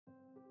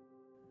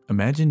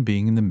Imagine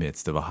being in the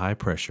midst of a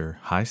high-pressure,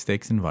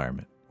 high-stakes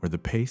environment where the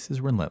pace is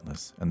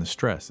relentless and the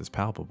stress is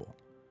palpable.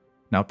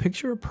 Now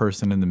picture a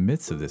person in the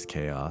midst of this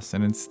chaos,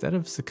 and instead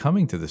of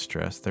succumbing to the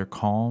stress, they're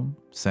calm,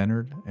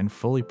 centered, and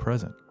fully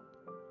present.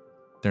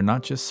 They're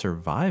not just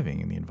surviving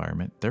in the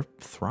environment, they're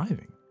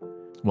thriving.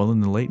 Well, in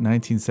the late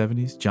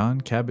 1970s,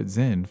 Jon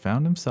Kabat-Zinn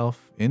found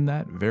himself in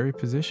that very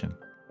position.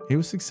 He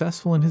was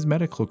successful in his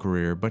medical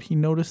career, but he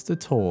noticed the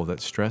toll that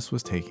stress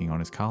was taking on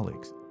his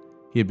colleagues.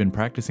 He had been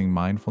practicing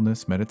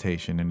mindfulness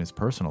meditation in his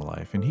personal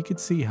life, and he could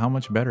see how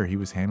much better he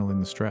was handling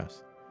the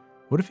stress.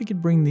 What if he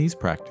could bring these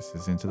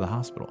practices into the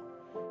hospital?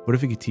 What if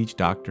he could teach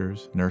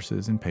doctors,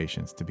 nurses, and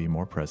patients to be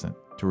more present,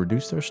 to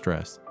reduce their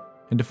stress,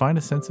 and to find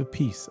a sense of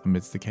peace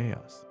amidst the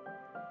chaos?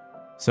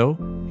 So,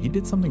 he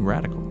did something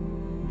radical.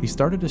 He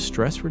started a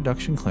stress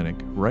reduction clinic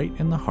right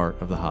in the heart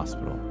of the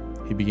hospital.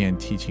 He began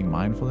teaching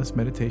mindfulness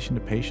meditation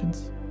to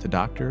patients, to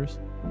doctors,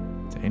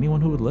 to anyone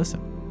who would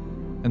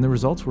listen. And the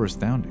results were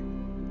astounding.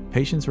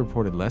 Patients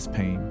reported less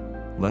pain,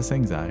 less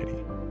anxiety,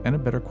 and a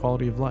better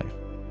quality of life.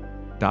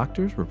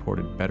 Doctors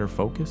reported better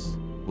focus,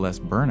 less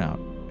burnout,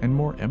 and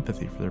more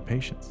empathy for their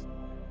patients.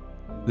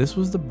 This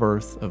was the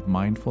birth of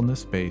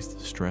mindfulness-based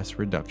stress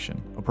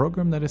reduction, a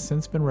program that has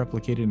since been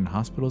replicated in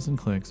hospitals and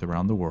clinics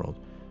around the world,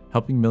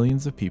 helping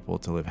millions of people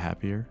to live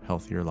happier,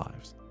 healthier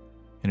lives.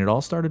 And it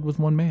all started with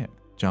one man,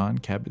 Jon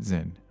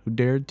Kabat-Zinn, who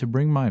dared to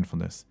bring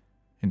mindfulness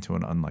into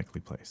an unlikely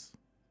place.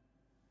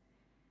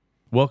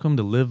 Welcome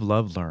to Live,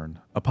 Love,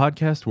 Learn, a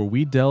podcast where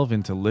we delve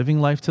into living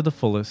life to the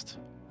fullest,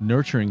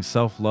 nurturing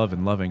self-love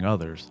and loving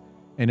others,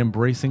 and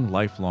embracing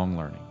lifelong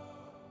learning.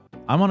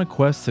 I'm on a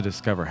quest to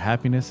discover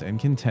happiness and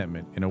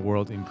contentment in a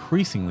world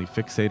increasingly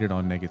fixated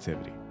on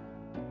negativity.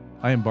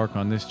 I embark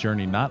on this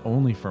journey not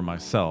only for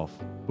myself,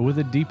 but with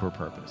a deeper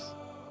purpose,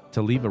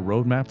 to leave a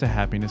roadmap to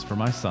happiness for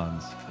my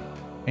sons,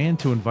 and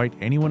to invite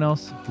anyone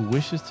else who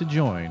wishes to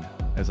join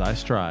as I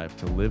strive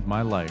to live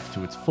my life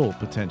to its full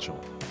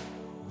potential.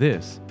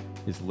 This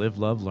is Live,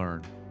 Love,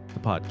 Learn, the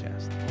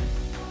podcast.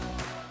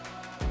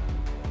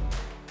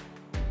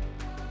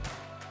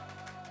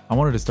 I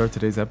wanted to start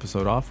today's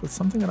episode off with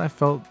something that I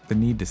felt the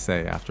need to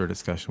say after a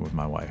discussion with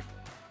my wife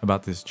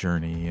about this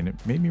journey, and it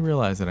made me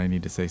realize that I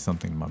need to say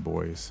something to my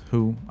boys,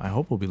 who I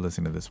hope will be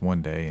listening to this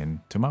one day,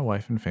 and to my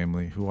wife and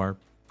family who are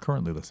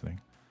currently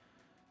listening.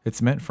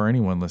 It's meant for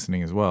anyone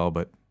listening as well,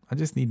 but I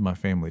just need my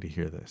family to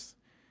hear this.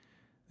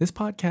 This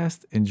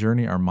podcast and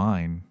journey are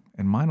mine,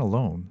 and mine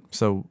alone,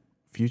 so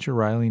future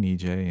Riley and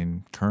EJ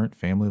and current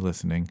family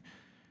listening,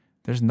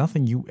 there's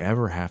nothing you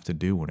ever have to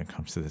do when it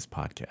comes to this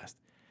podcast.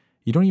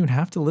 You don't even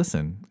have to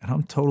listen, and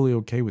I'm totally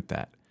okay with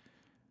that.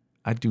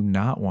 I do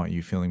not want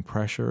you feeling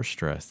pressure or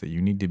stress that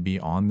you need to be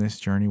on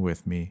this journey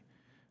with me.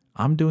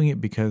 I'm doing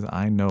it because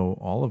I know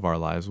all of our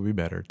lives will be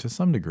better to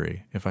some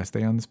degree if I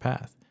stay on this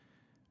path.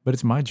 But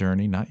it's my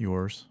journey, not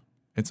yours.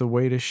 It's a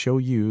way to show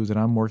you that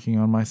I'm working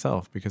on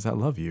myself because I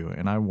love you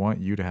and I want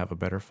you to have a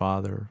better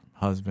father,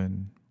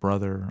 husband,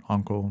 brother,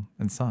 uncle,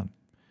 and son.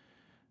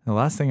 The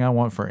last thing I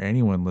want for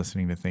anyone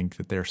listening to think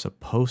that they're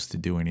supposed to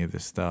do any of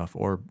this stuff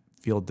or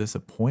feel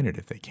disappointed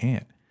if they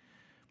can't.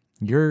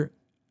 You're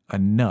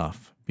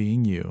enough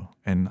being you,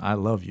 and I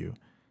love you.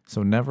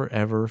 So never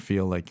ever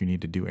feel like you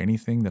need to do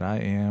anything that I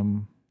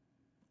am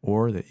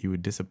or that you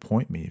would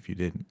disappoint me if you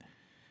didn't.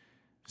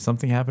 If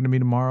something happened to me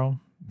tomorrow,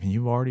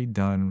 you've already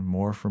done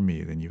more for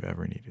me than you've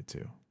ever needed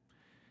to.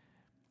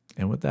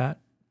 And with that,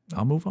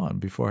 I'll move on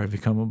before I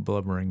become a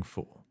blubbering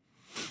fool.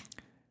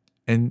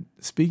 And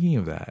speaking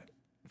of that,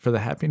 for the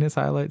happiness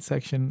highlights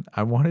section,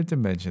 I wanted to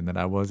mention that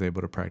I was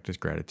able to practice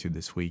gratitude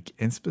this week,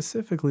 and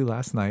specifically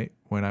last night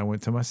when I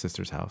went to my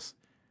sister's house.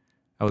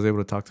 I was able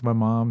to talk to my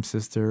mom,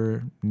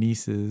 sister,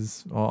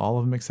 nieces, all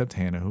of them except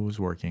Hannah, who was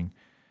working,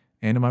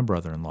 and to my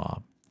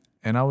brother-in-law.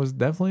 And I was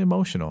definitely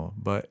emotional,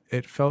 but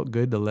it felt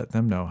good to let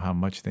them know how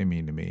much they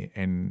mean to me.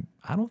 And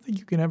I don't think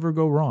you can ever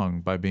go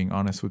wrong by being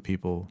honest with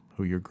people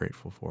who you're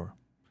grateful for.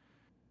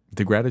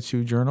 The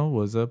gratitude journal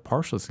was a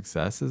partial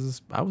success,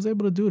 as I was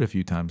able to do it a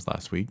few times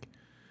last week.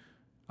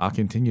 I'll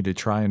continue to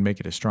try and make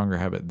it a stronger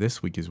habit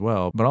this week as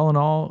well. But all in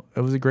all,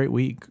 it was a great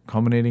week,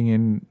 culminating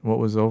in what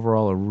was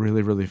overall a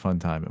really, really fun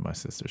time at my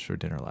sister's for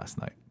dinner last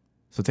night.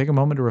 So take a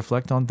moment to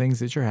reflect on things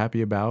that you're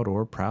happy about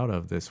or proud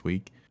of this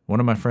week. One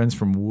of my friends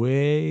from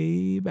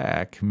way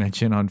back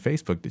mentioned on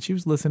Facebook that she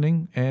was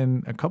listening,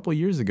 and a couple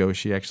years ago,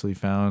 she actually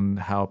found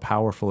how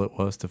powerful it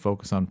was to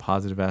focus on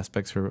positive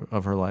aspects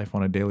of her life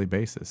on a daily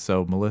basis.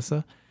 So,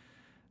 Melissa,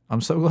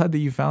 I'm so glad that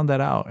you found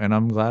that out, and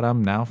I'm glad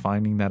I'm now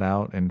finding that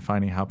out and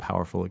finding how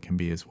powerful it can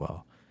be as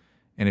well.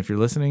 And if you're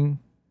listening,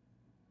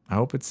 I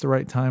hope it's the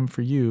right time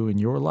for you in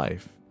your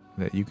life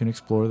that you can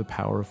explore the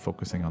power of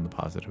focusing on the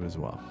positive as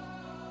well.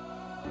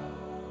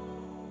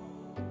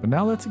 But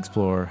now let's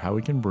explore how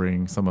we can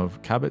bring some of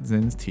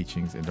Kabat-Zinn's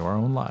teachings into our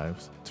own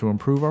lives to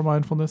improve our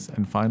mindfulness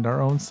and find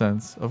our own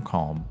sense of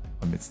calm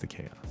amidst the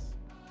chaos.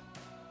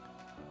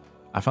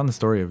 I found the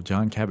story of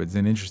Jon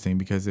Kabat-Zinn interesting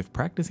because if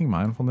practicing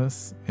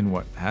mindfulness in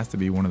what has to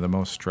be one of the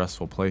most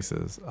stressful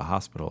places, a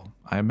hospital,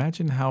 I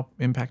imagine how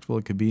impactful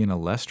it could be in a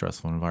less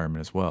stressful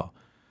environment as well.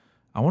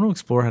 I want to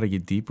explore how to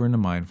get deeper into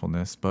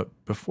mindfulness, but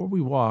before we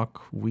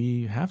walk,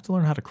 we have to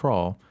learn how to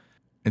crawl.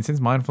 And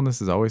since mindfulness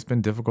has always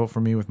been difficult for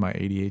me with my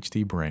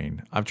ADHD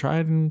brain, I've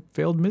tried and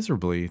failed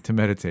miserably to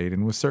meditate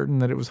and was certain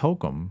that it was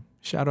hokum.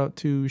 Shout out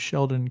to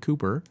Sheldon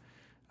Cooper.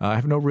 I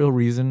have no real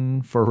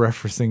reason for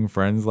referencing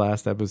Friends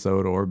last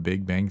episode or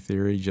Big Bang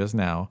Theory just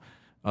now,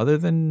 other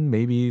than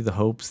maybe the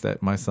hopes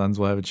that my sons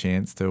will have a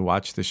chance to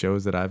watch the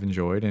shows that I've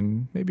enjoyed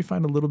and maybe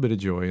find a little bit of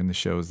joy in the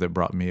shows that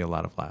brought me a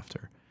lot of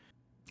laughter.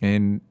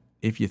 And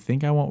if you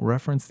think I won't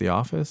reference The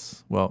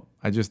Office, well,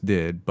 I just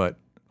did, but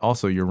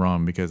also you're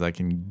wrong because I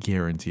can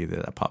guarantee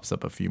that pops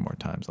up a few more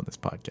times on this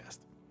podcast.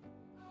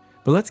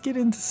 But let's get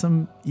into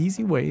some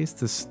easy ways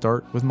to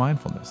start with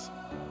mindfulness.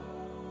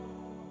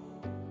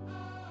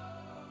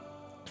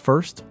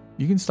 First,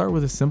 you can start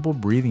with a simple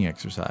breathing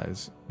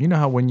exercise. You know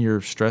how when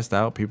you're stressed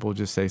out, people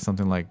just say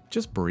something like,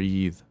 just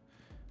breathe.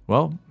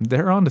 Well,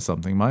 they're onto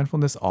something.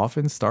 Mindfulness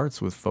often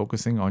starts with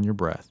focusing on your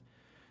breath.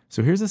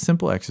 So here's a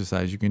simple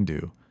exercise you can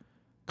do.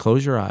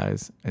 Close your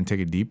eyes and take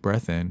a deep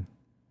breath in.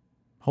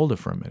 Hold it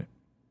for a minute.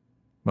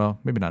 Well,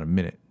 maybe not a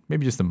minute,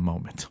 maybe just a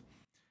moment.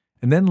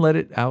 And then let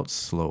it out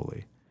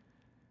slowly.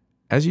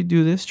 As you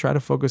do this, try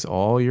to focus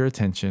all your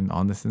attention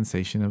on the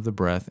sensation of the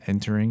breath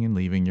entering and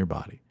leaving your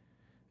body.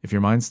 If your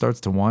mind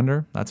starts to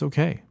wander, that's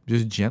okay.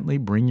 Just gently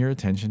bring your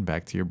attention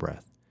back to your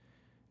breath.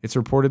 It's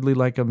reportedly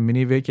like a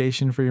mini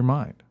vacation for your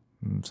mind,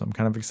 so I'm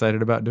kind of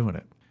excited about doing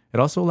it. It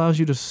also allows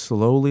you to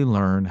slowly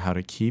learn how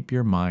to keep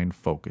your mind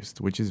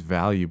focused, which is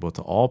valuable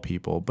to all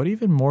people, but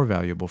even more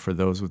valuable for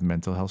those with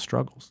mental health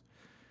struggles.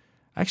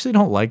 I actually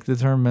don't like the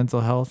term mental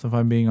health, if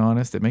I'm being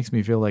honest. It makes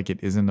me feel like it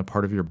isn't a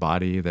part of your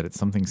body, that it's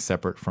something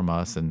separate from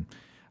us, and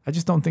I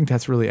just don't think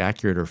that's really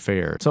accurate or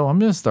fair. So I'm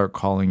going to start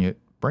calling it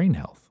brain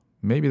health.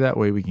 Maybe that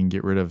way we can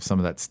get rid of some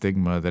of that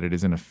stigma that it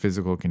isn't a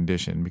physical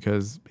condition,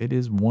 because it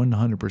is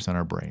 100%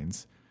 our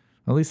brains.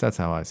 At least that's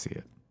how I see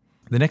it.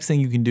 The next thing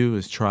you can do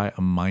is try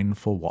a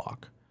mindful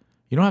walk.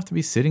 You don't have to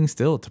be sitting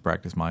still to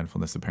practice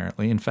mindfulness,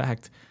 apparently. In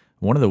fact,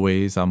 one of the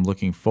ways I'm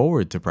looking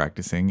forward to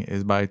practicing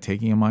is by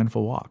taking a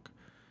mindful walk.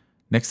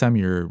 Next time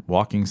you're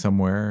walking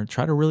somewhere,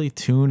 try to really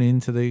tune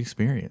into the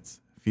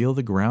experience. Feel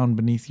the ground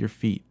beneath your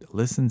feet.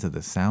 Listen to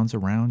the sounds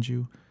around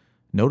you.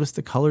 Notice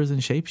the colors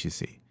and shapes you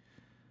see.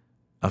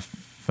 A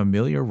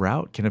familiar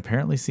route can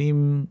apparently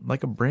seem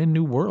like a brand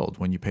new world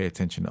when you pay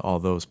attention to all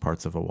those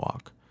parts of a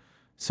walk.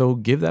 So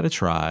give that a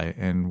try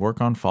and work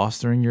on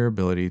fostering your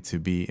ability to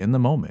be in the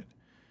moment.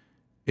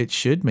 It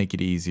should make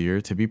it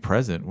easier to be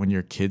present when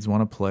your kids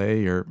want to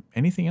play or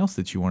anything else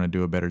that you want to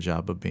do a better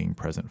job of being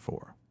present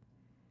for.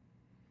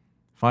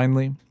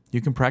 Finally,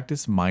 you can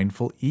practice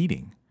mindful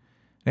eating.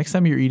 Next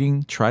time you're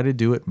eating, try to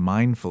do it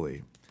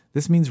mindfully.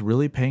 This means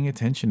really paying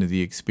attention to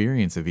the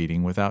experience of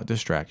eating without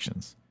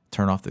distractions.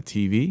 Turn off the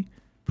TV,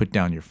 put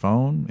down your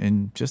phone,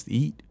 and just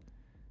eat.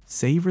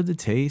 Savor the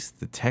taste,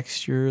 the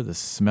texture, the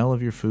smell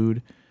of your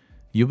food.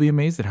 You'll be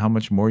amazed at how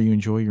much more you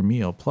enjoy your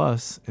meal.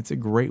 Plus, it's a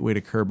great way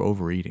to curb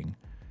overeating.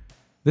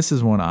 This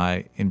is one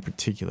I, in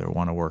particular,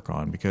 want to work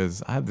on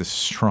because I have this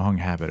strong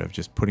habit of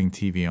just putting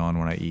TV on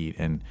when I eat,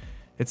 and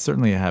it's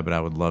certainly a habit I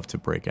would love to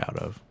break out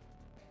of.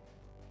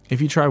 If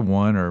you try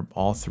one or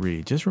all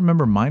three, just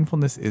remember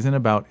mindfulness isn't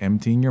about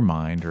emptying your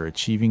mind or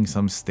achieving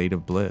some state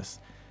of bliss.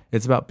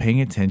 It's about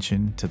paying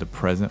attention to the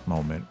present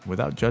moment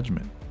without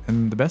judgment.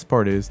 And the best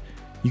part is,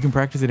 you can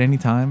practice it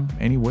anytime,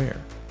 anywhere.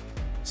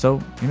 So,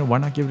 why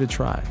not give it a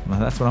try? Well,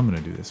 that's what I'm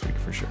going to do this week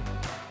for sure.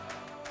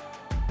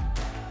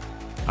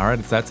 All right,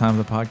 it's that time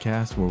of the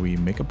podcast where we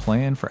make a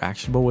plan for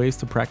actionable ways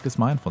to practice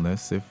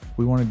mindfulness if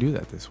we want to do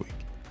that this week.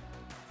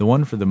 The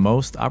one for the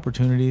most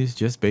opportunities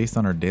just based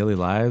on our daily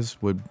lives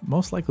would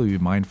most likely be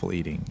mindful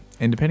eating.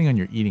 And depending on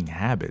your eating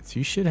habits,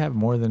 you should have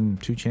more than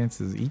 2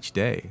 chances each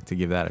day to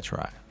give that a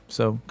try.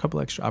 So a couple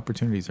extra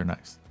opportunities are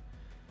nice.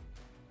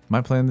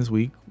 My plan this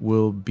week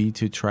will be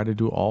to try to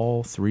do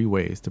all 3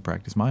 ways to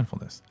practice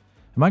mindfulness.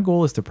 And my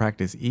goal is to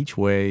practice each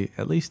way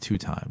at least 2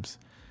 times.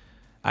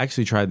 I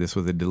actually tried this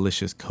with a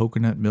delicious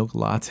coconut milk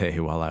latte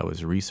while I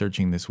was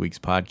researching this week's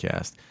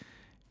podcast.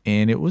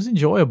 And it was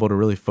enjoyable to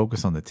really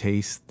focus on the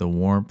taste, the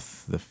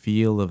warmth, the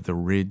feel of the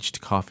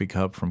ridged coffee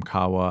cup from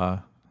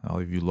Kawa.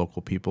 All of you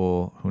local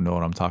people who know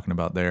what I'm talking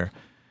about there.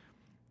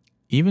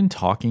 Even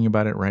talking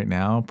about it right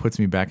now puts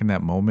me back in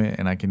that moment,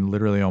 and I can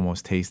literally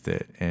almost taste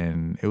it,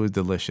 and it was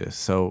delicious.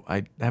 So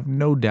I have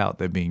no doubt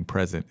that being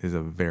present is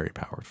a very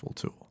powerful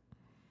tool.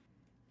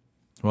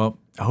 Well,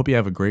 I hope you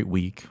have a great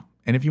week.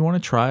 And if you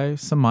want to try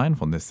some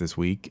mindfulness this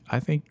week, I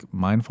think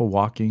mindful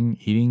walking,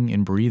 eating,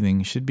 and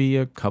breathing should be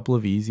a couple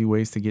of easy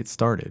ways to get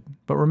started.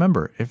 But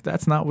remember, if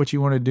that's not what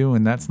you want to do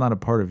and that's not a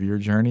part of your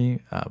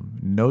journey,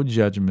 no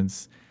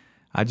judgments.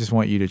 I just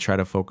want you to try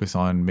to focus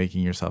on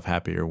making yourself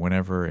happier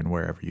whenever and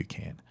wherever you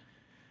can.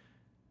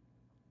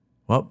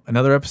 Well,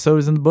 another episode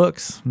is in the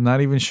books. I'm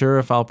not even sure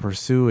if I'll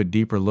pursue a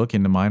deeper look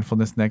into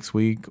mindfulness next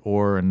week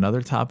or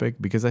another topic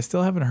because I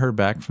still haven't heard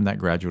back from that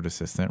graduate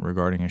assistant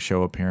regarding a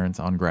show appearance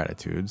on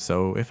gratitude.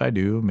 So if I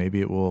do,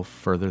 maybe it will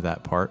further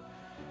that part.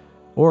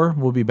 Or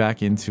we'll be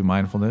back into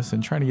mindfulness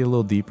and trying to get a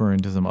little deeper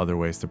into some other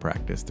ways to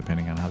practice,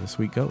 depending on how this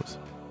week goes.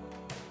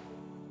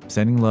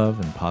 Sending love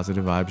and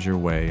positive vibes your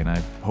way, and I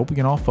hope we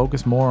can all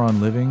focus more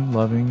on living,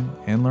 loving,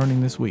 and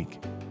learning this week.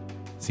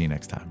 See you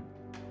next time.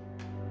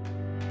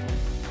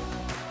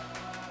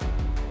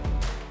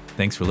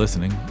 Thanks for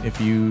listening. If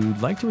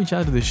you'd like to reach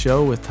out to the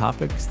show with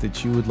topics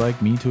that you would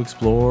like me to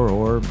explore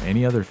or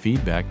any other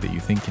feedback that you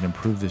think can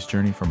improve this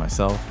journey for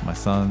myself, my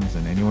sons,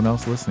 and anyone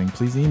else listening,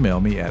 please email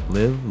me at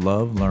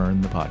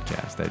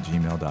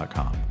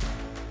livelovelearnthepodcast@gmail.com.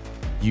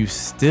 You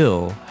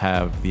still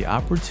have the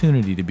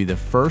opportunity to be the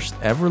first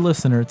ever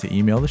listener to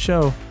email the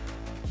show.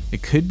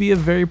 It could be a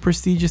very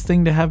prestigious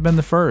thing to have been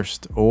the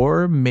first,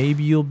 or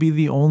maybe you'll be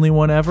the only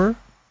one ever.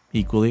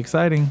 Equally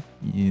exciting.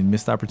 You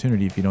missed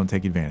opportunity if you don't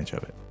take advantage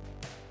of it.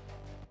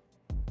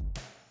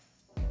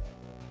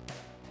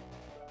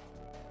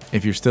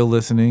 If you're still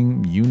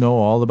listening, you know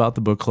all about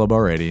the book club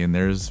already, and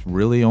there's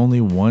really only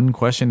one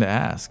question to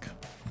ask.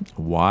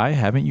 Why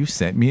haven't you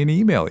sent me an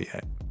email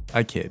yet?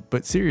 I kid,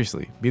 but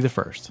seriously, be the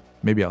first.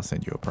 Maybe I'll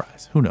send you a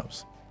prize. Who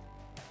knows?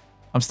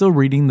 I'm still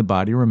reading The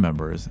Body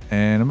Remembers,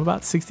 and I'm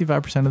about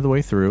 65% of the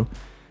way through.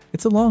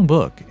 It's a long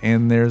book,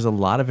 and there's a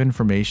lot of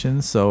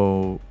information,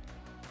 so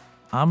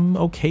I'm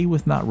okay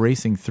with not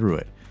racing through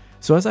it.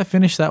 So as I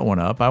finish that one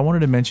up, I wanted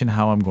to mention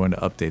how I'm going to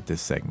update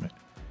this segment.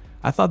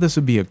 I thought this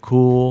would be a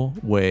cool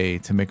way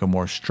to make a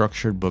more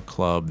structured book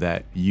club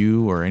that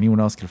you or anyone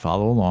else can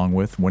follow along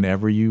with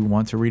whenever you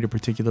want to read a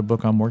particular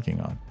book I'm working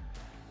on.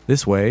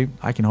 This way,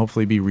 I can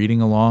hopefully be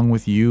reading along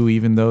with you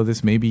even though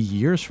this may be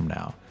years from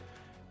now.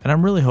 And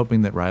I'm really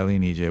hoping that Riley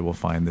and EJ will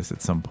find this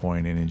at some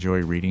point and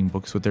enjoy reading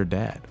books with their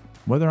dad,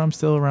 whether I'm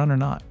still around or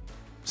not.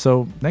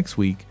 So next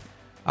week,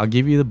 I'll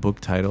give you the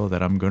book title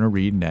that I'm going to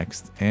read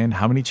next and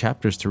how many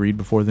chapters to read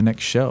before the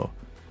next show.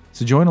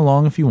 So join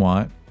along if you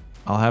want.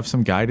 I'll have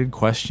some guided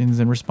questions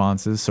and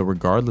responses, so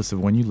regardless of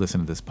when you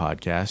listen to this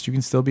podcast, you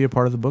can still be a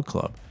part of the book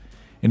club.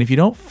 And if you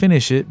don't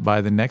finish it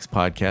by the next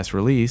podcast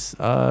release,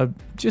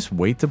 just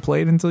wait to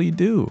play it until you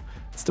do.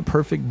 It's the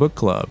perfect book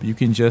club. You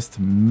can just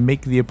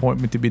make the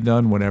appointment to be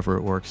done whenever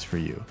it works for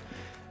you.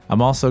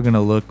 I'm also going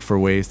to look for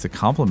ways to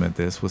complement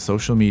this with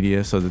social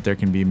media so that there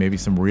can be maybe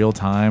some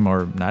real-time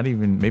or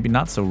maybe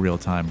not so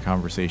real-time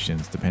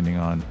conversations depending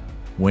on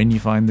when you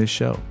find this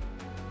show.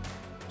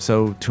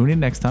 So tune in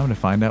next time to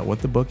find out what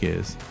the book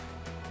is.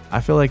 I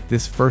feel like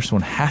this first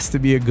one has to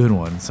be a good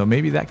one, so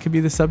maybe that could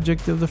be the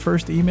subject of the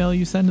first email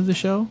you send to the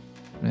show.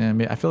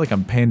 I feel like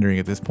I'm pandering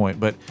at this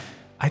point, but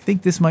I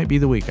think this might be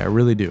the week. I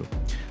really do.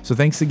 So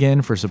thanks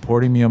again for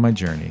supporting me on my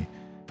journey,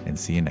 and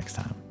see you next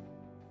time.